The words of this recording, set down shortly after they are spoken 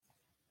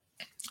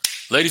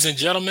Ladies and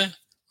gentlemen,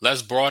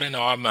 let's broaden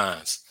our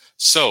minds.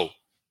 So,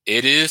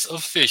 it is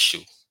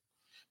official.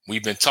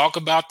 We've been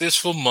talking about this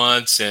for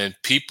months, and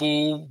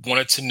people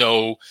wanted to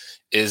know,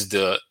 is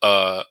the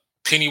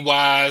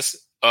Pennywise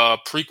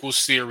prequel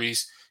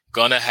series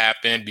gonna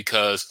happen?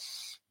 Because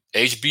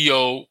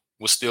HBO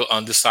was still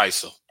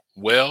undecisive.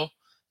 Well,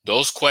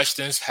 those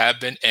questions have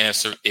been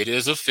answered. It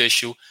is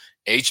official.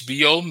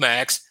 HBO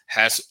Max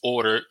has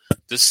ordered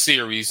the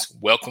series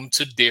Welcome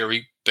to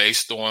Derry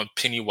based on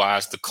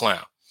Pennywise the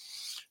Clown.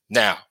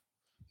 Now,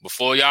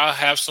 before y'all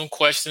have some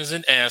questions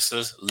and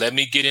answers, let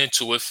me get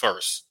into it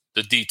first.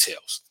 The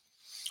details.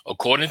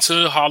 According to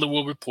the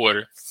Hollywood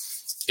Reporter,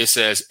 it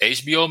says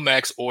HBO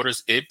Max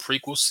orders its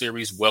prequel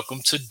series Welcome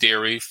to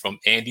Derry from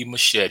Andy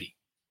Muschietti.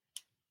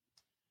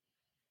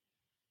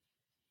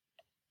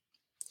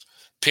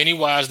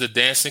 Pennywise the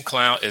Dancing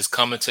Clown is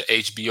coming to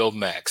HBO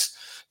Max.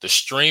 The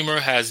streamer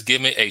has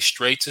given a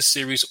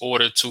straight-to-series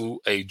order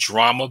to a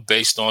drama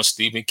based on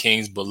Stephen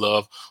King's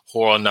beloved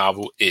horror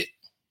novel, It.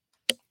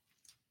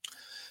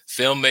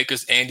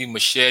 Filmmakers Andy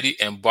Muschietti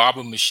and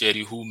Barbara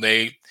Muschietti, who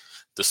made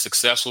the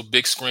successful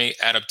big screen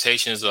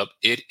adaptations of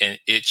It and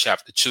It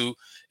Chapter 2,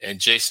 and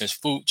Jason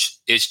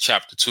Fuchs, It's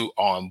Chapter 2,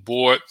 are on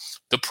board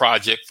the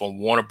project from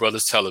Warner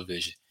Brothers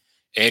Television.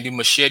 Andy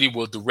Muschietti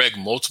will direct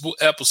multiple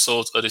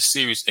episodes of the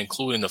series,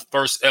 including the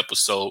first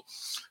episode.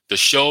 The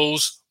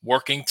show's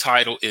working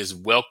title is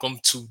Welcome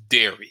to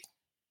Derry.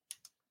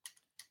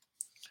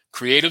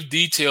 Creative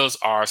details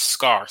are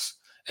scarce,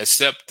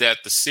 except that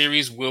the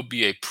series will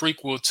be a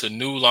prequel to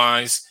New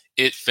Line's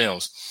It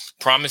films,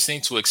 promising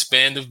to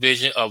expand the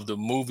vision of the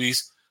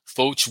movies.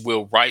 Fuchs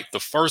will write the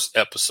first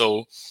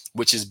episode,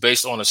 which is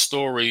based on a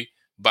story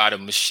by the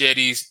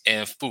Muschietis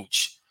and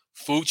Fuchs.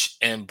 Fuchs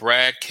and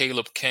Brad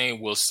Caleb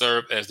Kane will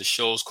serve as the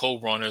show's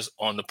co-runners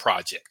on the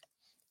project.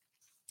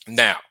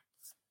 Now,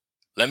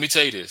 let me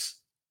tell you this.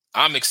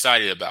 I'm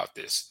excited about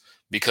this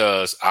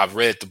because I've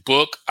read the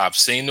book. I've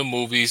seen the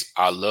movies.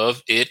 I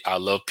love It. I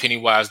love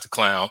Pennywise the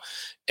Clown.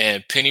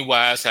 And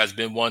Pennywise has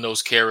been one of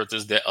those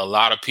characters that a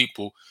lot of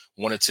people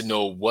wanted to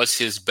know, what's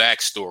his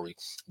backstory?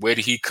 Where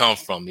did he come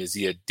from? Is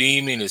he a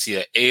demon? Is he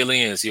an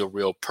alien? Is he a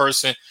real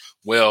person?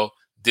 Well,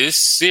 this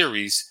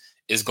series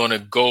is going to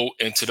go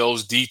into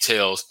those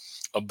details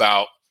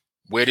about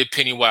where did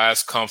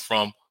Pennywise come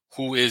from?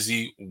 Who is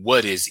he?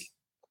 What is he?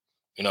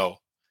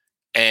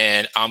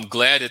 And I'm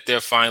glad that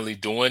they're finally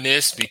doing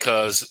this,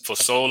 because for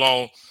so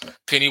long,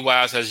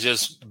 Pennywise has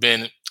just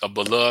been a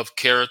beloved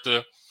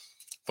character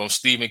from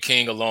Stephen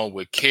King, along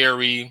with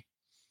Carrie,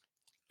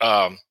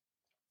 and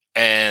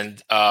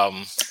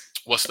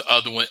what's the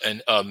other one?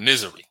 And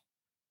Misery.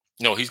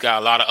 He's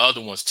got a lot of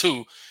other ones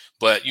too,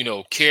 but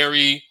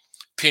Carrie,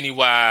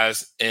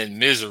 Pennywise, and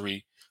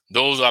Misery,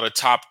 those are the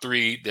top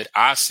three that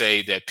I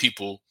say that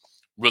people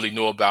really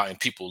know about and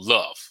people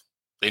love.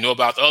 They know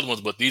about the other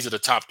ones, but these are the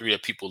top three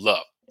that people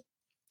love.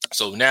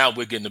 So now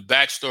we're getting the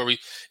backstory.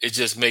 It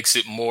just makes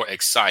it more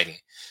exciting.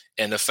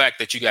 And the fact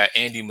that you got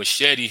Andy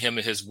Muschietti, him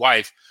and his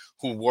wife,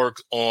 who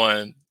worked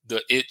on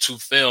the It 2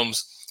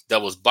 films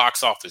that was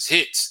box office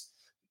hits,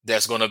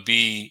 that's going to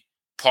be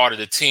part of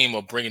the team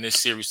of bringing this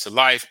series to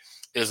life,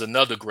 is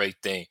another great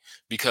thing.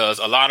 Because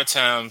a lot of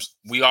times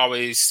we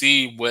always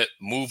see what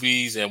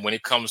movies, and when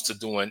it comes to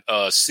doing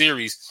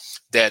series,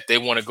 that they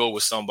want to go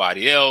with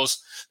somebody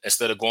else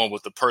instead of going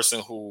with the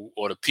person who,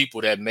 or the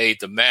people that made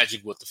the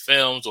magic with the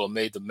films or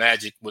made the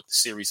magic with the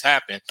series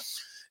happen.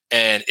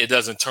 And it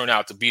doesn't turn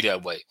out to be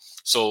that way.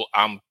 So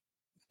I'm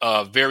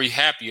very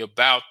happy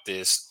about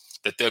this,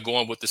 that they're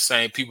going with the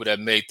same people that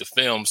made the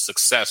film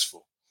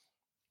successful.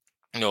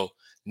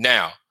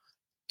 Now,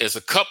 there's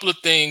a couple of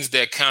things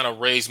that kind of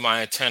raised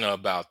my antenna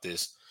about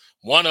this.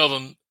 One of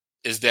them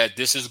is that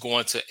this is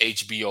going to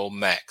HBO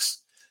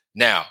Max.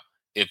 Now,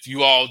 if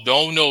you all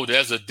don't know,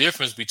 there's a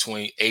difference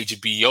between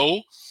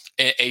HBO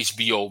and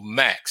HBO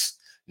Max.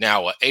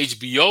 Now, a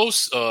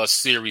HBO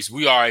series,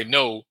 we already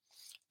know,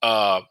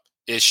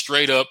 is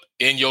straight up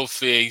in your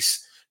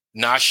face,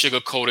 not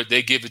sugar-coated.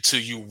 They give it to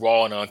you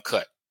raw and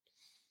uncut.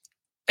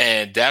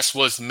 And that's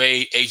what's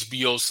made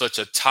HBO such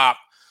a top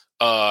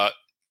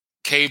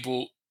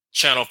cable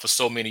channel for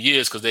so many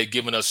years, because they've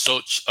given us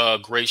such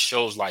great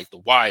shows like The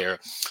Wire,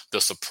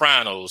 The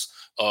Sopranos,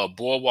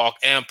 Boardwalk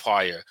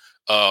Empire,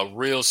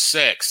 Real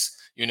Sex,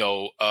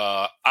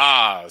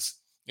 Oz,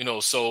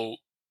 so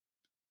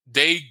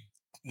they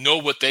know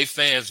what they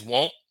fans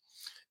want.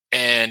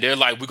 And they're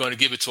like, we're going to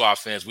give it to our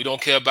fans. We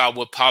don't care about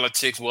what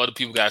politics, what other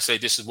people got to say.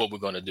 This is what we're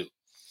going to do.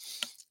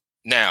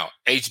 Now,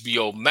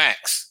 HBO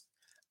Max.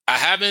 I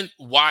haven't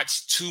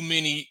watched too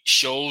many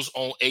shows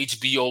on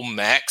HBO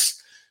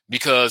Max,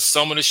 because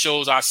some of the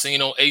shows I've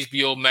seen on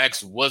HBO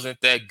Max wasn't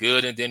that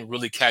good and didn't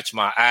really catch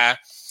my eye.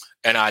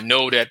 And I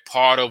know that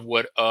part of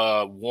what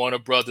Warner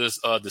Brothers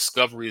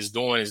Discovery is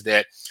doing is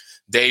that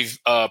they've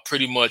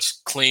pretty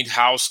much cleaned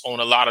house on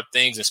a lot of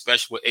things,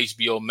 especially with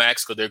HBO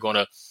Max, because they're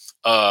going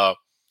to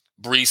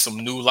breathe some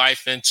new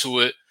life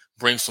into it,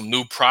 bring some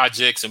new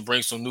projects, and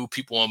bring some new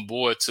people on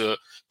board to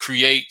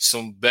create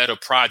some better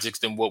projects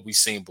than what we've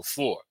seen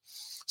before.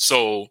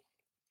 So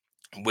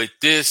with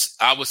this,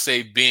 I would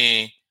say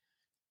being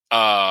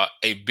a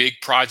big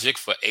project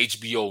for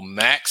HBO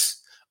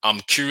Max. I'm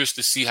curious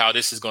to see how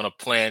this is going to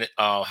plan.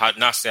 How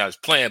not say how it's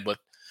planned, but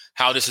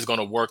how this is going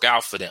to work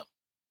out for them.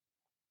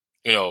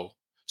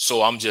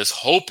 So I'm just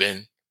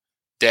hoping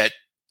that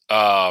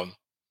um,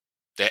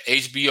 that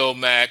HBO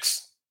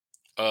Max,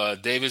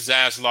 David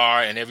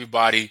Zaslav, and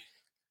everybody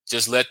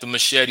just let the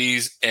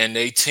Machetes and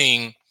their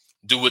team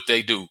do what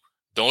they do.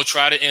 Don't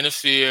try to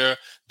interfere.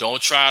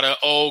 Don't try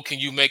to, can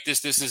you make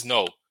this? This is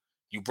no.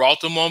 You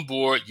brought them on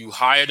board. You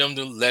hired them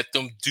to let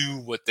them do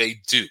what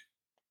they do.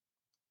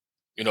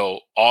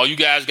 All you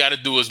guys got to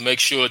do is make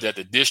sure that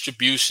the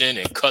distribution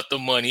and cut the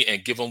money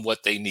and give them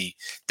what they need.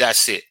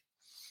 That's it.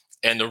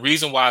 And the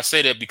reason why I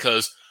say that,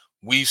 because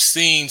we've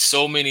seen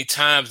so many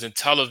times in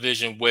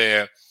television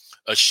where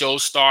a show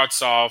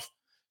starts off,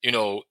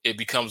 it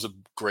becomes a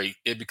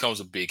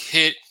big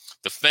hit.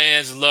 The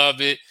fans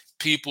love it.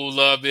 People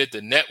love it.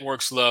 The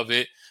networks love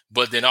it.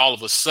 But then all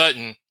of a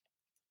sudden,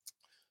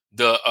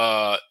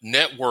 the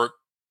network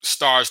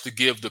starts to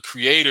give the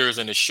creators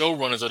and the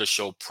showrunners of the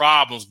show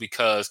problems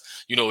because,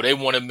 they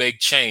want to make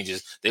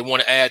changes. They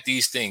want to add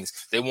these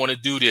things. They want to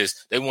do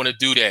this. They want to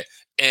do that.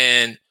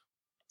 And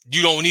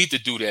you don't need to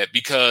do that,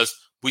 because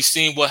we've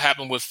seen what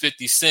happened with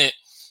 50 Cent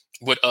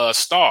with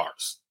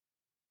Stars.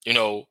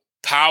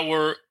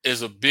 Power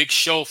is a big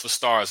show for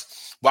Stars.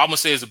 Well, I'm going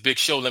to say it's a big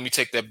show. Let me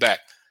take that back.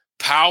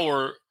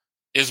 Power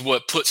is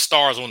what put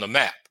Stars on the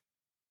map,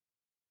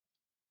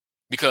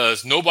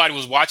 because nobody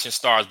was watching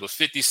Stars, but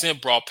 50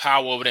 Cent brought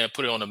Power over there and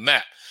put it on the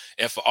map.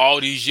 And for all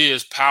these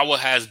years, Power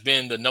has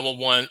been the number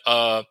one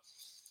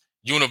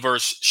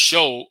universe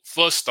show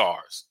for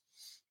Stars.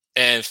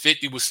 And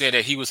 50 was saying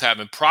that he was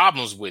having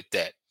problems with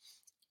that.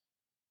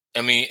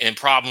 And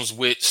problems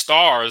with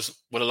Stars,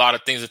 with a lot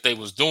of things that they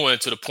was doing,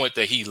 to the point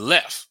that he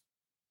left.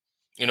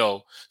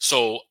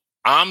 So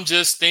I'm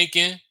just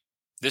thinking,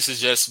 this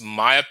is just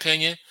my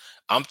opinion.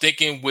 I'm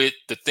thinking with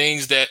the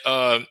things that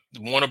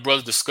Warner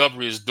Brothers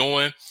Discovery is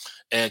doing,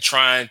 and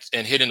trying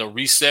and hitting a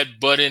reset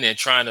button and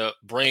trying to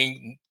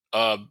bring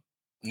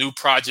new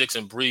projects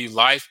and breathe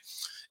life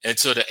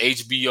into the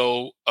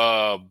HBO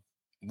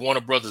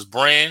Warner Brothers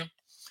brand,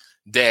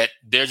 that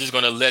they're just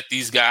going to let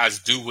these guys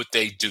do what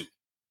they do.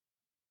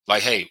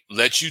 Like, hey,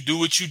 let you do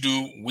what you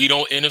do. We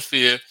don't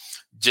interfere.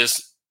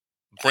 Just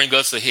bring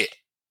us a hit.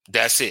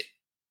 That's it.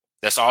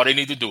 That's all they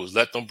need to do, is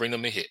let them bring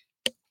them a hit.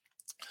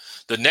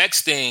 The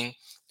next thing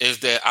is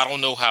that I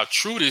don't know how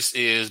true this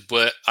is,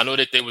 but I know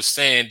that they were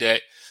saying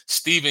that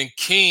Stephen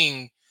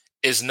King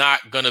is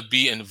not going to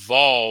be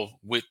involved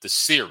with the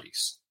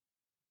series.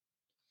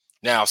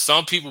 Now,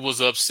 some people was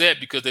upset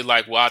because they're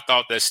like, well, I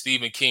thought that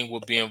Stephen King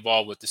would be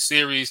involved with the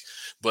series,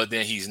 but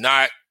then he's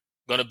not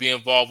going to be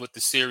involved with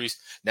the series.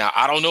 Now,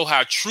 I don't know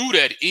how true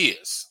that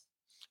is,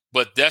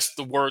 but that's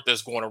the word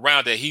that's going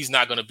around, that he's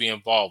not going to be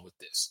involved with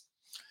this.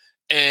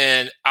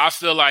 And I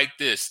feel like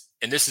this,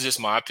 and this is just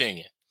my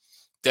opinion,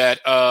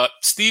 that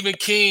Stephen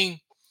King,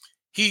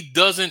 he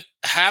doesn't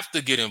have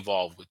to get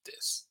involved with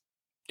this.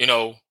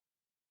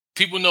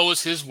 People know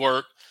it's his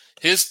work.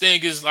 His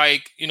thing is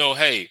like,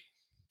 hey,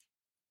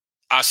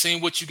 I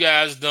seen what you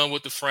guys done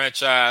with the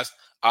franchise.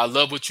 I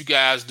love what you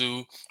guys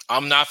do.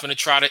 I'm not going to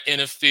try to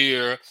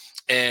interfere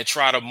and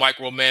try to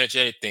micromanage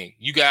anything.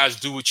 You guys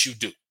do what you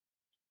do.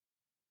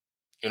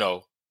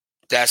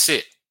 That's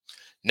it.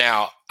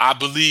 Now, I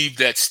believe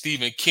that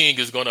Stephen King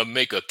is going to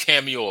make a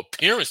cameo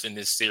appearance in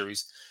this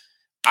series.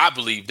 I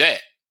believe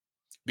that,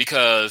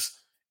 because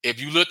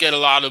if you look at a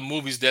lot of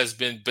movies that's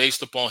been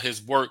based upon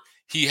his work,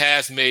 he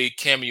has made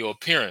cameo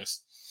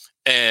appearance.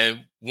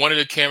 And one of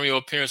the cameo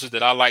appearances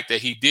that I like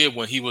that he did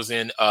when he was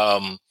in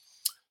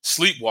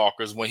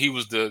Sleepwalkers, when he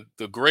was the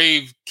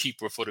grave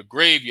keeper for the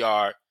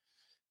graveyard,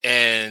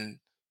 and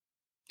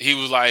he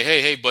was like,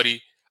 hey,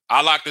 buddy,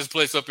 I lock this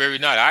place up every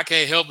night. I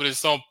can't help it. It's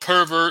some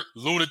pervert,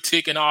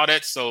 lunatic, and all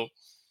that. So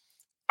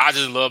I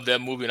just love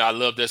that movie, and I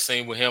love that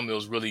scene with him. It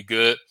was really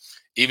good,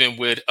 even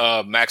with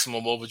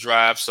Maximum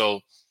Overdrive.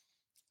 So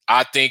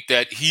I think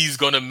that he's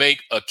going to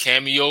make a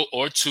cameo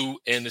or two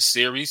in the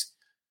series.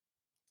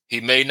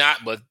 He may not,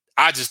 but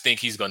I just think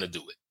he's going to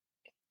do it.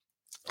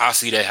 I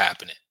see that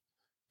happening,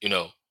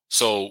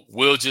 So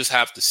we'll just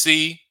have to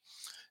see,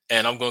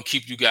 and I'm going to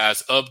keep you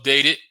guys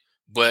updated.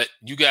 But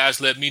you guys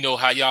let me know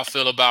how y'all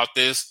feel about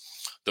this.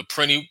 The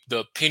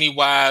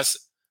Pennywise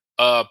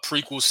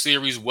prequel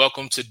series,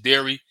 Welcome to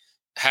Derry,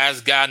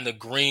 has gotten the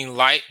green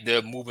light.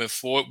 They're moving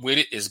forward with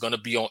it. It's going to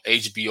be on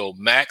HBO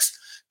Max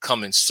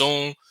coming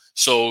soon.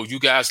 So you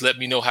guys let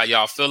me know how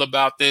y'all feel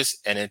about this.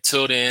 And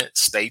until then,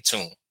 stay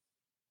tuned.